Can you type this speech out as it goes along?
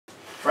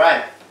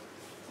Fred.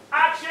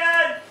 Action!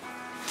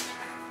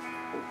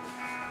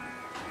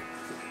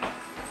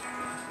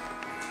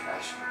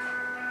 Action.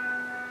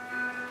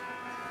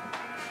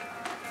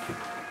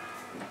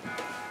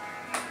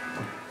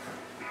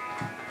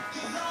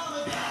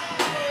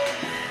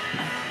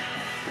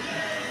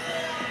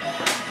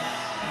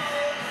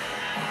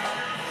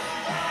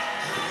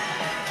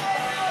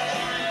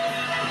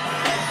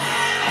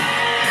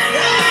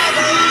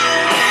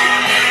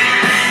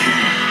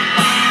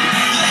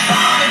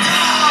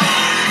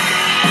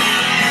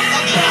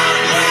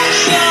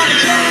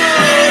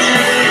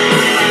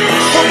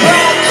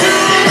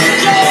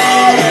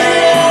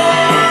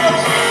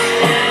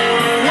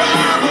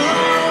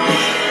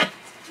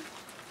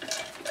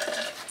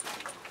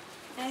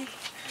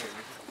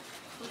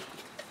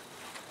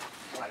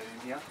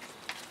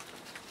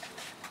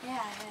 Yeah,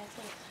 I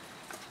think.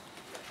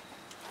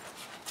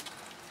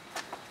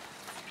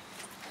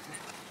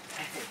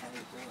 Hey, how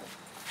you doing?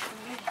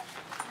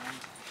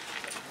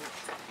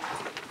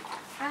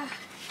 Ah,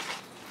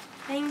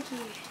 thank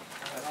you.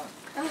 Right on.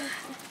 Oh,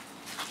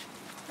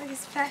 look,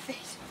 it's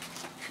perfect.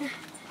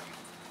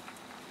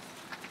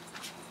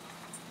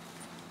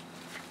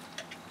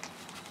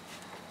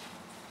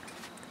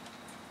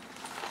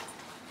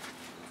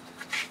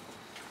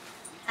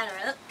 How do I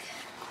look?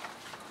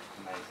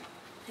 Amazing.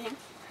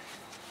 Thanks.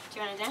 Do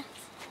you want to dance?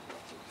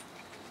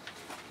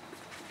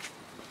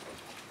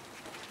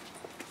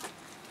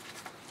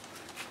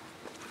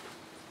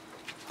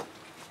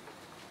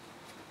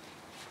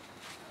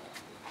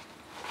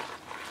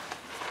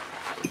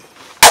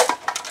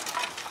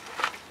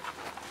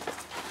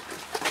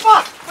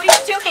 Fuck! What are you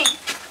doing?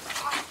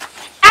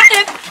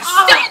 Adam!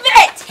 Stop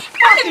it!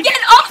 Adam,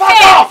 get off Fuck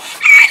it! off!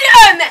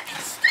 Adam!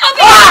 Stop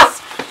it!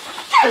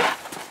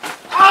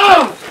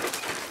 Oh!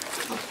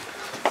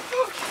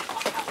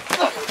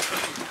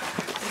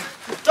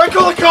 Don't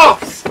call the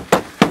cops!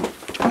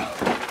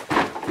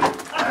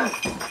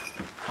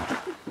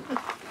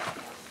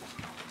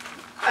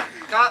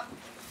 Cut.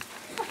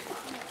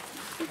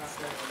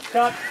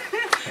 Cut.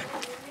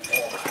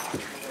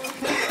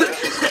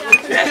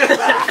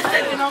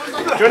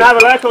 Do you want to have a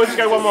look or just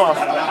go one more?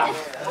 Can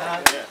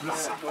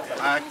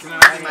I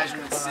imagine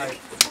it's sick?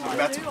 We're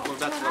about to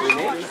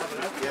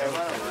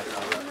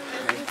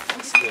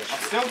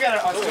still get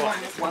it. I'll still want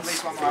at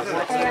least one more.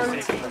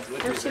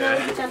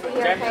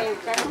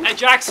 Hey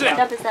Jackson!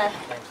 Jump is there.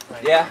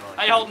 Yeah.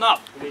 How you holding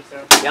up?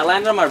 Yeah, I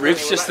landed on my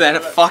ribs just then.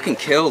 It fucking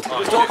killed.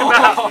 We're just talking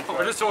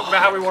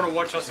about how we want to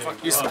watch us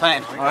fucking. Use the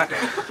pain. Alright.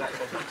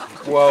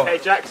 Whoa. Hey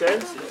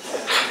Jackson.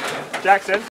 Jackson.